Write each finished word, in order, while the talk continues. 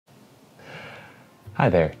Hi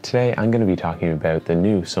there, today I'm going to be talking about the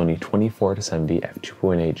new Sony 24-70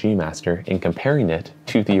 f2.8 G Master and comparing it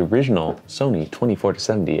to the original Sony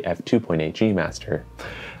 24-70 f2.8 G Master.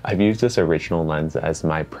 I've used this original lens as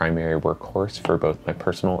my primary workhorse for both my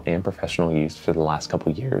personal and professional use for the last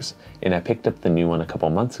couple years, and I picked up the new one a couple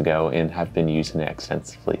months ago and have been using it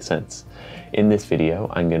extensively since. In this video,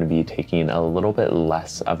 I'm going to be taking a little bit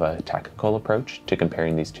less of a technical approach to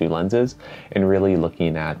comparing these two lenses and really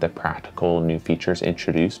looking at the practical new features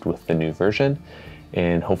introduced with the new version,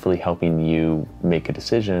 and hopefully helping you make a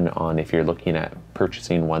decision on if you're looking at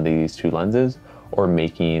purchasing one of these two lenses or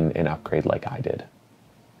making an upgrade like I did.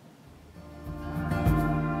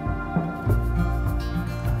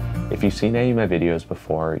 If you've seen any of my videos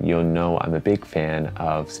before, you'll know I'm a big fan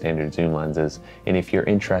of standard zoom lenses, and if you're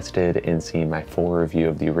interested in seeing my full review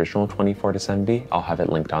of the original 24-70, I'll have it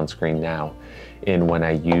linked on screen now. And when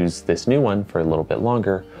I use this new one for a little bit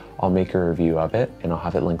longer, I'll make a review of it and I'll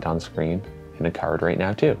have it linked on screen in a card right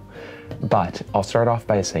now too. But I'll start off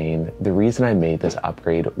by saying the reason I made this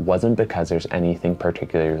upgrade wasn't because there's anything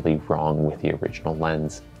particularly wrong with the original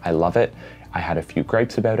lens. I love it. I had a few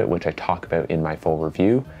gripes about it, which I talk about in my full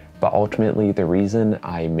review. But ultimately, the reason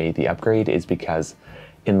I made the upgrade is because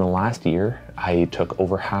in the last year, I took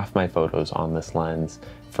over half my photos on this lens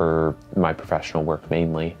for my professional work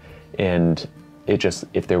mainly. And it just,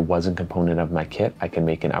 if there was a component of my kit I can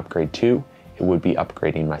make an upgrade to, it would be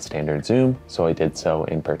upgrading my standard zoom. So I did so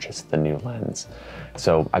and purchased the new lens.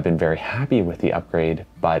 So I've been very happy with the upgrade,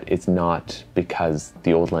 but it's not because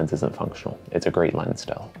the old lens isn't functional. It's a great lens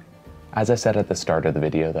still. As I said at the start of the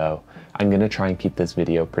video though, I'm going to try and keep this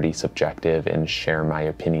video pretty subjective and share my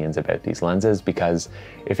opinions about these lenses, because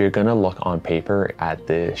if you're going to look on paper at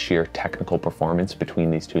the sheer technical performance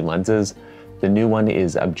between these two lenses, the new one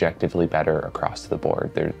is objectively better across the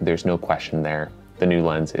board. There's no question there. The new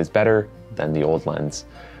lens is better than the old lens.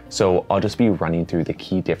 So I'll just be running through the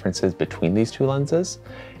key differences between these two lenses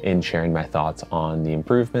and sharing my thoughts on the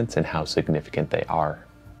improvements and how significant they are.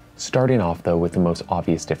 Starting off though with the most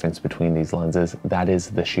obvious difference between these lenses, that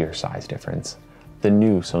is the sheer size difference. The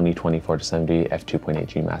new Sony 24-70 f2.8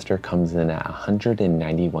 G Master comes in at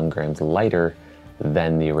 191 grams lighter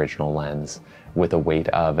than the original lens, with a weight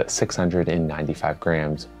of 695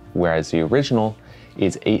 grams, whereas the original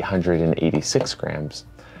is 886 grams.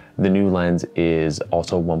 The new lens is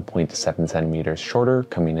also 1.7 centimeters shorter,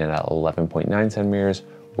 coming in at 11.9 centimeters,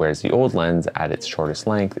 whereas the old lens at its shortest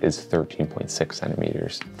length is 13.6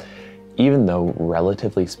 centimeters. Even though,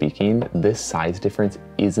 relatively speaking, this size difference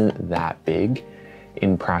isn't that big,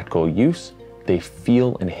 in practical use, they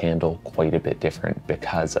feel and handle quite a bit different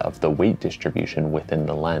because of the weight distribution within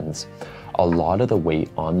the lens. A lot of the weight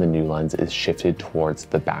on the new lens is shifted towards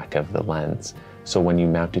the back of the lens. So when you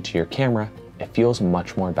mount it to your camera, it feels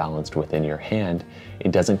much more balanced within your hand.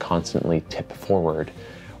 It doesn't constantly tip forward,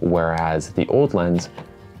 whereas the old lens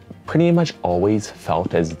pretty much always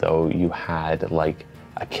felt as though you had like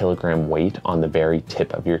a kilogram weight on the very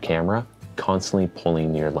tip of your camera, constantly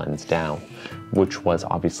pulling your lens down, which was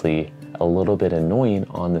obviously a little bit annoying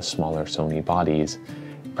on the smaller Sony bodies,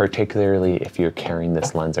 particularly if you're carrying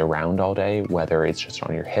this lens around all day, whether it's just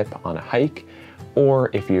on your hip on a hike,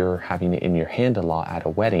 or if you're having it in your hand a lot at a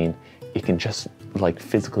wedding. It can just like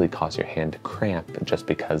physically cause your hand to cramp just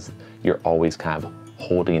because you're always kind of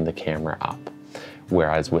holding the camera up.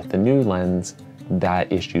 Whereas with the new lens,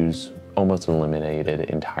 that issue's almost eliminated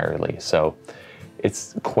entirely. So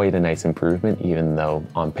it's quite a nice improvement, even though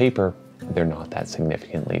on paper, they're not that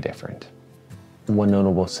significantly different. One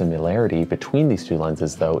notable similarity between these two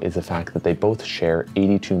lenses though is the fact that they both share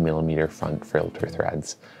 82mm front filter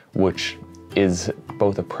threads, which is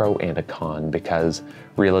both a pro and a con, because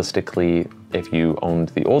realistically, if you owned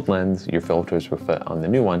the old lens, your filters would fit on the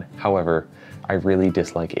new one. However, I really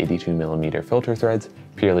dislike 82mm filter threads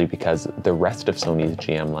purely because the rest of Sony's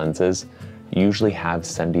GM lenses usually have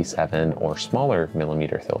 77 or smaller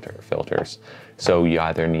millimeter filters. So you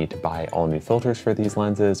either need to buy all new filters for these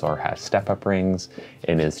lenses or have step-up rings,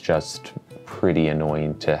 and it's just pretty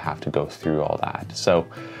annoying to have to go through all that. So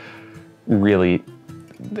really,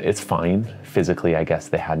 it's fine. Physically, I guess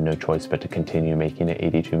they had no choice but to continue making it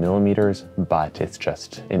 82mm, but it's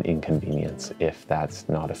just an inconvenience if that's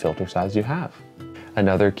not a filter size you have.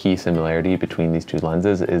 Another key similarity between these two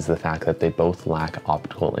lenses is the fact that they both lack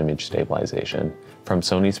optical image stabilization. From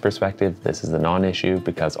Sony's perspective, this is a non-issue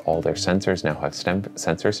because all their sensors now have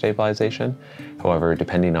sensor stabilization. However,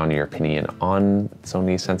 depending on your opinion on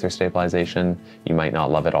Sony's sensor stabilization, you might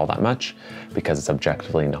not love it all that much because it's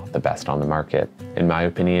objectively not the best on the market. In my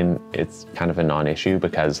opinion, it's kind of a non-issue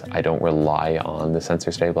because I don't rely on the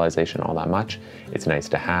sensor stabilization all that much. It's nice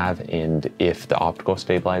to have, and if the optical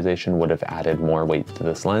stabilization would have added more weight to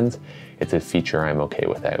this lens, it's a feature I'm okay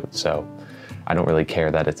without. So I don't really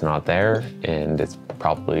care that it's not there, and it's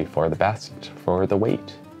probably for the best for the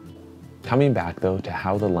weight. Coming back though to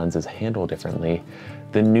how the lenses handle differently,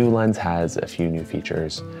 the new lens has a few new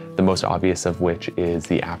features. The most obvious of which is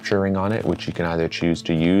the aperture ring on it, which you can either choose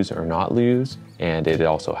to use or not use, and it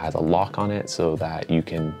also has a lock on it so that you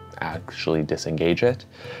can actually disengage it.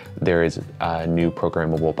 There is a new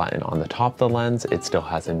programmable button on the top of the lens. It still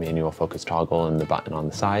has a manual focus toggle and the button on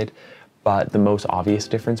the side. But the most obvious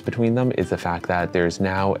difference between them is the fact that there's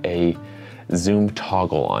now a zoom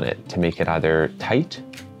toggle on it to make it either tight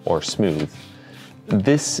or smooth.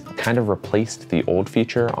 This kind of replaced the old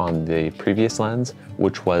feature on the previous lens,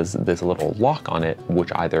 which was this little lock on it,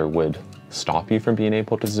 which either would stop you from being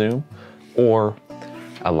able to zoom or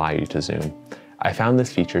allow you to zoom. I found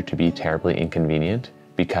this feature to be terribly inconvenient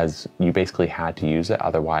because you basically had to use it.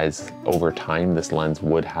 Otherwise, over time, this lens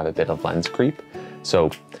would have a bit of lens creep.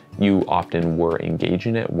 So you often were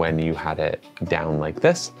engaging it when you had it down like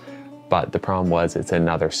this, but the problem was it's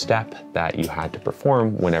another step that you had to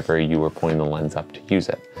perform whenever you were pulling the lens up to use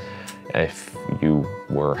it, if you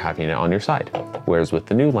were having it on your side. Whereas with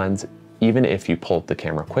the new lens, even if you pull the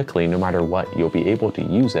camera quickly, no matter what, you'll be able to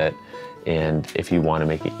use it. And if you want to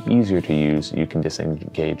make it easier to use, you can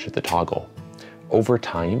disengage the toggle. Over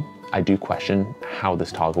time, I do question how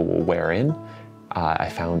this toggle will wear in. I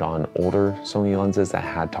found on older Sony lenses that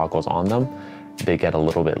had toggles on them, they get a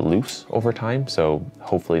little bit loose over time. So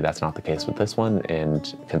hopefully that's not the case with this one.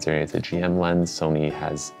 And considering it's a GM lens, Sony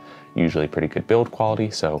has usually pretty good build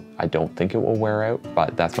quality. So I don't think it will wear out,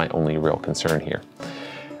 but that's my only real concern here.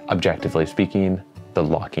 Objectively speaking, the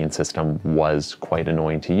locking system was quite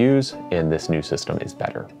annoying to use, and this new system is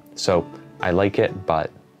better. So I like it,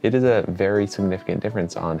 but it is a very significant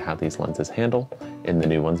difference on how these lenses handle, and the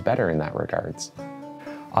new one's better in that regards.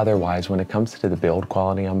 Otherwise, when it comes to the build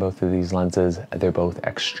quality on both of these lenses, they're both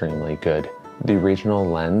extremely good. The original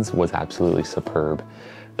lens was absolutely superb.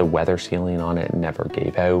 The weather sealing on it never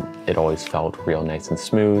gave out. It always felt real nice and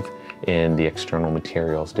smooth, and the external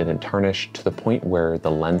materials didn't tarnish to the point where the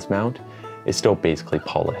lens mount is still basically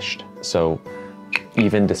polished. So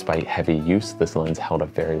even despite heavy use, this lens held up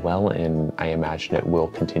very well, and I imagine it will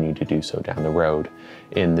continue to do so down the road.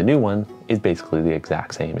 And the new one is basically the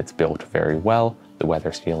exact same. It's built very well, the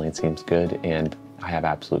weather sealing seems good, and I have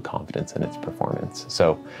absolute confidence in its performance.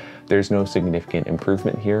 So there's no significant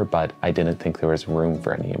improvement here, but I didn't think there was room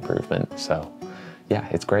for any improvement. So yeah,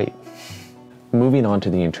 it's great. Moving on to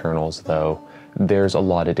the internals though, there's a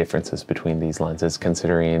lot of differences between these lenses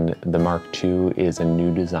considering the Mark II is a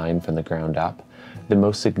new design from the ground up. The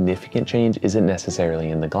most significant change isn't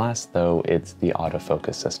necessarily in the glass though, it's the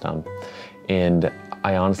autofocus system. And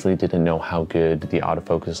I honestly didn't know how good the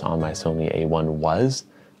autofocus on my Sony A1 was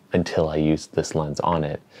until I used this lens on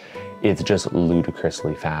it. It's just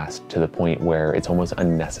ludicrously fast to the point where it's almost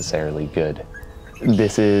unnecessarily good.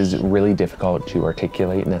 This is really difficult to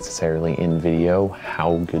articulate necessarily in video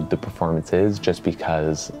how good the performance is, just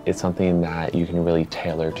because it's something that you can really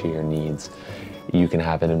tailor to your needs. You can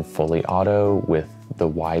have it in fully auto with the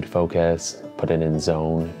wide focus, put it in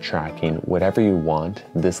zone, tracking, whatever you want.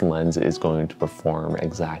 This lens is going to perform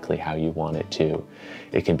exactly how you want it to.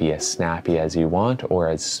 It can be as snappy as you want or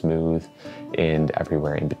as smooth and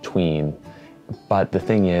everywhere in between. But the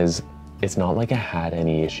thing is, it's not like I had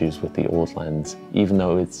any issues with the old lens. Even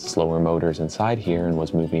though it's slower motors inside here and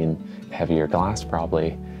was moving heavier glass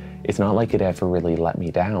probably, it's not like it ever really let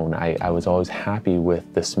me down. I was always happy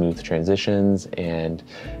with the smooth transitions and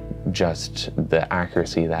just the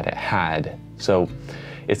accuracy that it had. So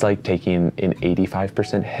it's like taking an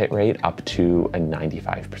 85% hit rate up to a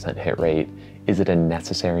 95% hit rate. Is it a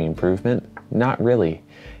necessary improvement? Not really.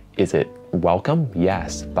 Is it welcome?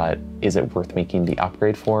 Yes, but is it worth making the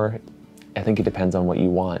upgrade for? I think it depends on what you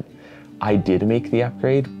want. I did make the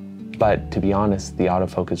upgrade, but to be honest, the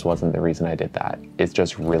autofocus wasn't the reason I did that. It's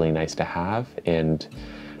just really nice to have, and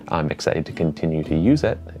I'm excited to continue to use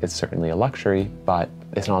it. It's certainly a luxury, but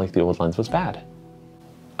it's not like the old lens was bad.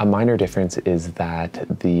 A minor difference is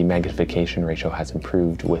that the magnification ratio has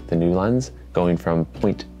improved with the new lens, going from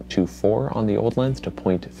 0.24 on the old lens to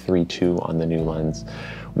 0.32 on the new lens,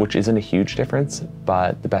 which isn't a huge difference,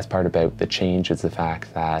 but the best part about the change is the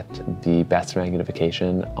fact that the best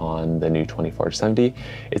magnification on the new 24-70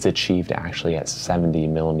 is achieved actually at 70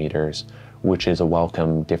 millimeters, which is a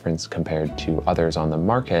welcome difference compared to others on the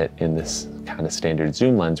market in this kind of standard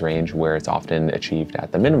zoom lens range where it's often achieved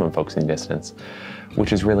at the minimum focusing distance,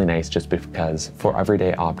 which is really nice just because for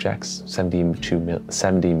everyday objects,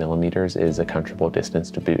 70 millimeters is a comfortable distance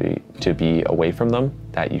to be away from them,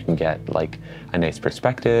 that you can get like a nice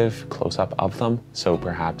perspective, close up of them. So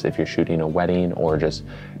perhaps if you're shooting a wedding or just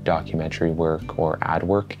documentary work or ad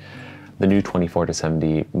work, the new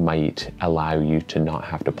 24-70 might allow you to not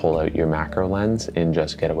have to pull out your macro lens and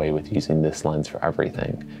just get away with using this lens for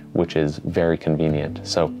everything, which is very convenient.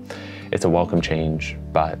 So it's a welcome change,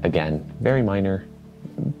 but again, very minor,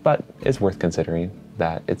 but it's worth considering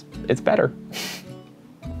that it's better.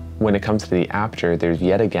 When it comes to the aperture, there's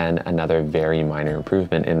yet again another very minor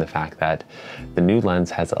improvement in the fact that the new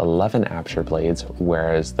lens has 11 aperture blades,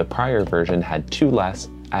 whereas the prior version had 2 less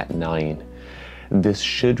at 9. This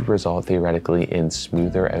should result theoretically in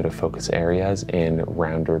smoother out of focus areas and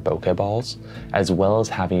rounder bokeh balls, as well as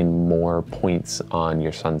having more points on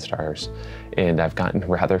your sun stars. And I've gotten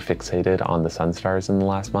rather fixated on the sun stars in the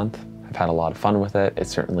last month. I've had a lot of fun with it. It's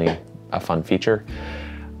certainly a fun feature.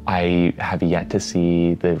 I have yet to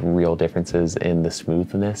see the real differences in the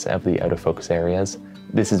smoothness of the out of focus areas.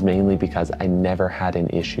 This is mainly because I never had an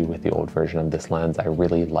issue with the old version of this lens. I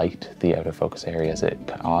really liked the out of focus areas it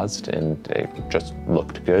caused and it just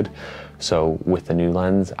looked good. So with the new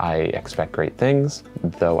lens, I expect great things,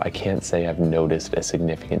 though I can't say I've noticed a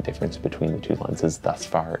significant difference between the two lenses thus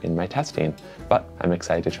far in my testing, but I'm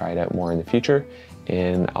excited to try it out more in the future,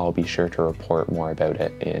 and I'll be sure to report more about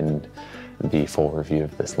it in the full review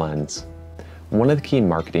of this lens. One of the key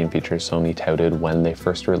marketing features Sony touted when they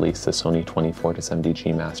first released the Sony 24-70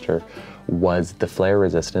 G Master was the flare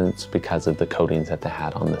resistance because of the coatings that they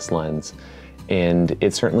had on this lens. And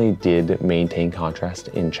it certainly did maintain contrast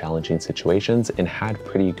in challenging situations and had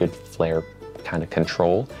pretty good flare kind of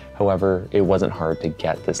control. However, it wasn't hard to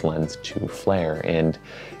get this lens to flare, and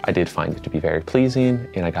I did find it to be very pleasing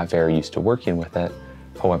and I got very used to working with it.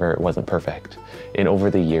 However, it wasn't perfect. And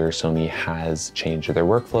over the years, Sony has changed their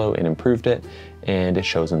workflow and improved it, and it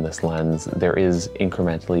shows in this lens. There is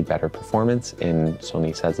incrementally better performance, and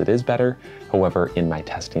Sony says it is better. However, in my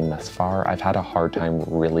testing thus far, I've had a hard time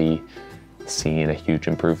really seeing a huge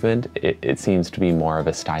improvement. It seems to be more of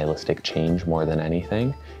a stylistic change more than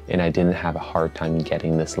anything, and I didn't have a hard time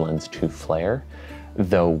getting this lens to flare.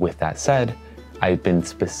 Though with that said, I've been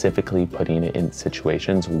specifically putting it in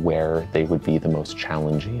situations where they would be the most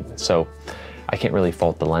challenging. So I can't really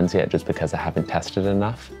fault the lens yet just because I haven't tested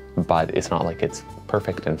enough, but it's not like it's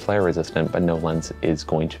perfect and flare resistant, but no lens is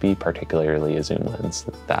going to be, particularly a zoom lens.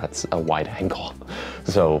 That's a wide angle.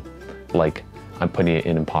 So like I'm putting it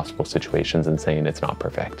in impossible situations and saying it's not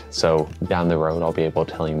perfect. So down the road, I'll be able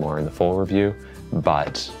to tell you more in the full review,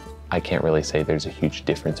 but I can't really say there's a huge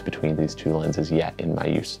difference between these two lenses yet in my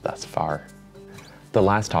use thus far. The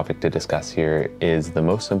last topic to discuss here is the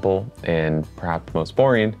most simple and perhaps most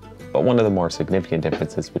boring, but one of the more significant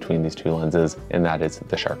differences between these two lenses, and that is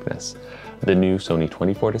the sharpness. The new Sony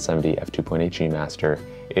 24-70 f2.8 G Master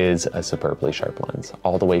is a superbly sharp lens,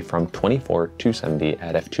 all the way from 24 to 70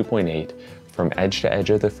 at f2.8, from edge to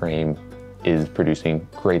edge of the frame, is producing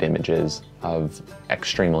great images of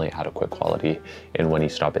extremely adequate quality. And when you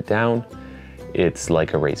stop it down, it's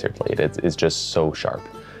like a razor blade. It's just so sharp.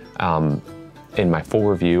 In my full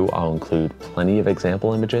review, I'll include plenty of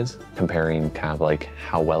example images comparing kind of like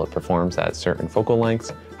how well it performs at certain focal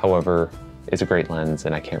lengths. However, it's a great lens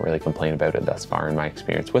and I can't really complain about it thus far in my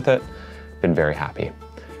experience with it. Been very happy.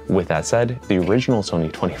 With that said, the original Sony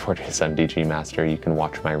 24-70 G Master, you can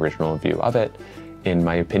watch my original review of it, in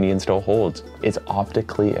my opinion still holds. It's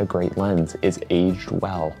optically a great lens. It's aged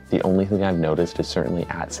well. The only thing I've noticed is certainly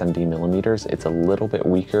at 70 millimeters, it's a little bit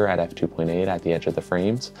weaker at f2.8 at the edge of the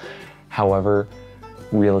frames. However,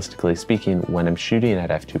 realistically speaking, when I'm shooting at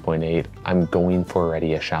f2.8, I'm going for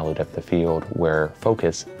already a shallow depth of field where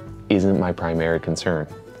focus isn't my primary concern.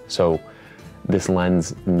 So this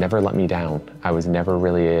lens never let me down. I was never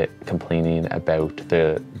really complaining about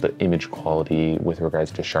the image quality with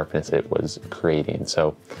regards to sharpness it was creating.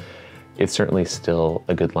 So it's certainly still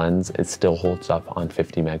a good lens. It still holds up on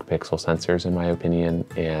 50 megapixel sensors in my opinion,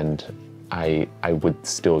 and I would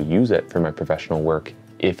still use it for my professional work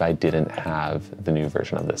if I didn't have the new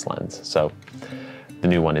version of this lens. So the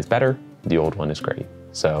new one is better, the old one is great.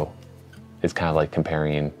 So it's kind of like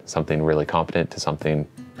comparing something really competent to something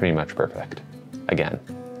pretty much perfect. Again,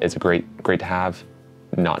 it's great to have,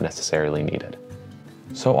 not necessarily needed.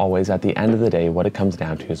 So always, at the end of the day, what it comes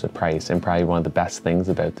down to is the price, and probably one of the best things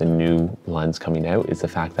about the new lens coming out is the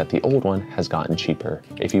fact that the old one has gotten cheaper.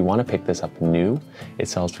 If you want to pick this up new, it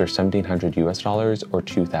sells for $1,700 US or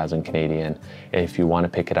 2,000 Canadian. If you want to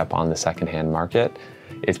pick it up on the secondhand market,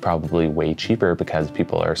 it's probably way cheaper because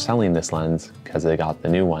people are selling this lens because they got the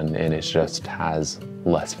new one, and it just has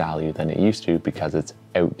less value than it used to because it's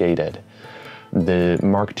outdated. The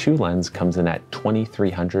Mark II lens comes in at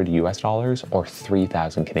 $2,300 US or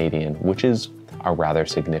 3,000 Canadian, which is a rather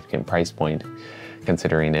significant price point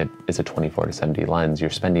considering it is a 24-70 lens. You're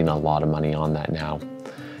spending a lot of money on that now.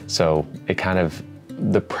 So it kind of,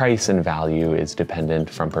 the price and value is dependent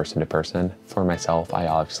from person to person. For myself, I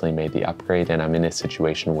obviously made the upgrade and I'm in a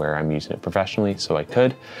situation where I'm using it professionally, so I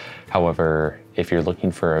could. However, if you're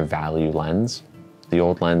looking for a value lens, the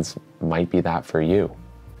old lens might be that for you.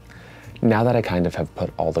 Now that I kind of have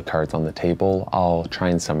put all the cards on the table, I'll try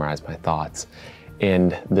and summarize my thoughts.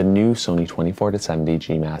 And the new Sony 24-70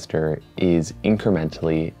 G Master is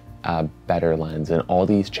incrementally a better lens, and all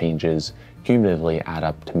these changes cumulatively add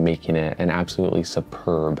up to making it an absolutely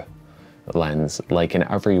superb lens. Like, in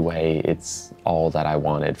every way, it's all that I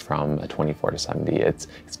wanted from a 24-70. It's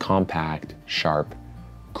compact, sharp,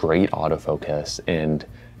 great autofocus, and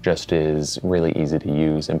just is really easy to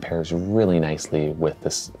use and pairs really nicely with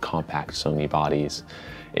this compact Sony bodies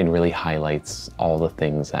and really highlights all the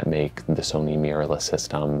things that make the Sony mirrorless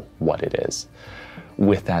system what it is.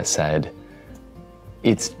 With that said,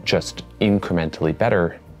 it's just incrementally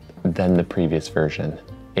better than the previous version.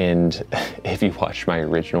 And if you watch my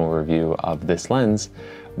original review of this lens,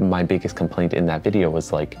 my biggest complaint in that video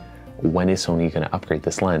was like, when is Sony gonna upgrade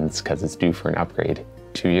this lens? Because it's due for an upgrade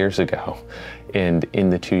 2 years ago. And in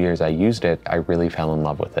the 2 years I used it, I really fell in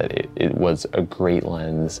love with it. It was a great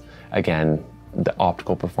lens. Again, the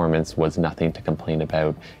optical performance was nothing to complain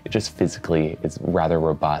about. It just physically is rather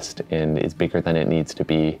robust and is bigger than it needs to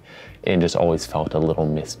be, and just always felt a little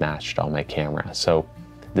mismatched on my camera. So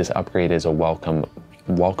this upgrade is a welcome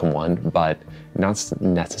one, but not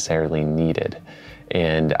necessarily needed.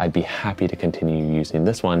 And I'd be happy to continue using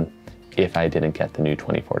this one if I didn't get the new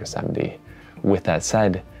 24-70. With that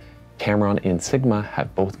said, Tamron and Sigma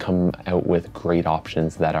have both come out with great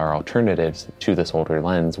options that are alternatives to this older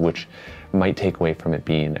lens, which might take away from it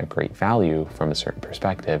being a great value from a certain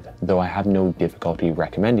perspective, though I have no difficulty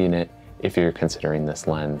recommending it if you're considering this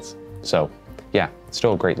lens. So yeah,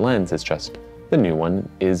 still a great lens, it's just the new one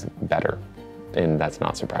is better, and that's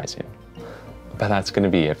not surprising. But that's going to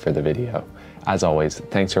be it for the video. As always,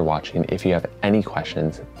 thanks for watching. If you have any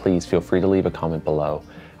questions, please feel free to leave a comment below.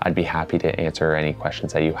 I'd be happy to answer any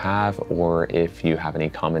questions that you have, or if you have any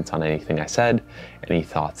comments on anything I said, any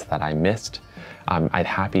thoughts that I missed, I'd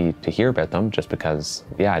happy to hear about them, just because,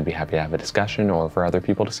 yeah, I'd be happy to have a discussion or for other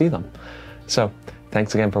people to see them. So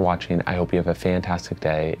thanks again for watching. I hope you have a fantastic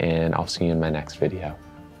day, and I'll see you in my next video.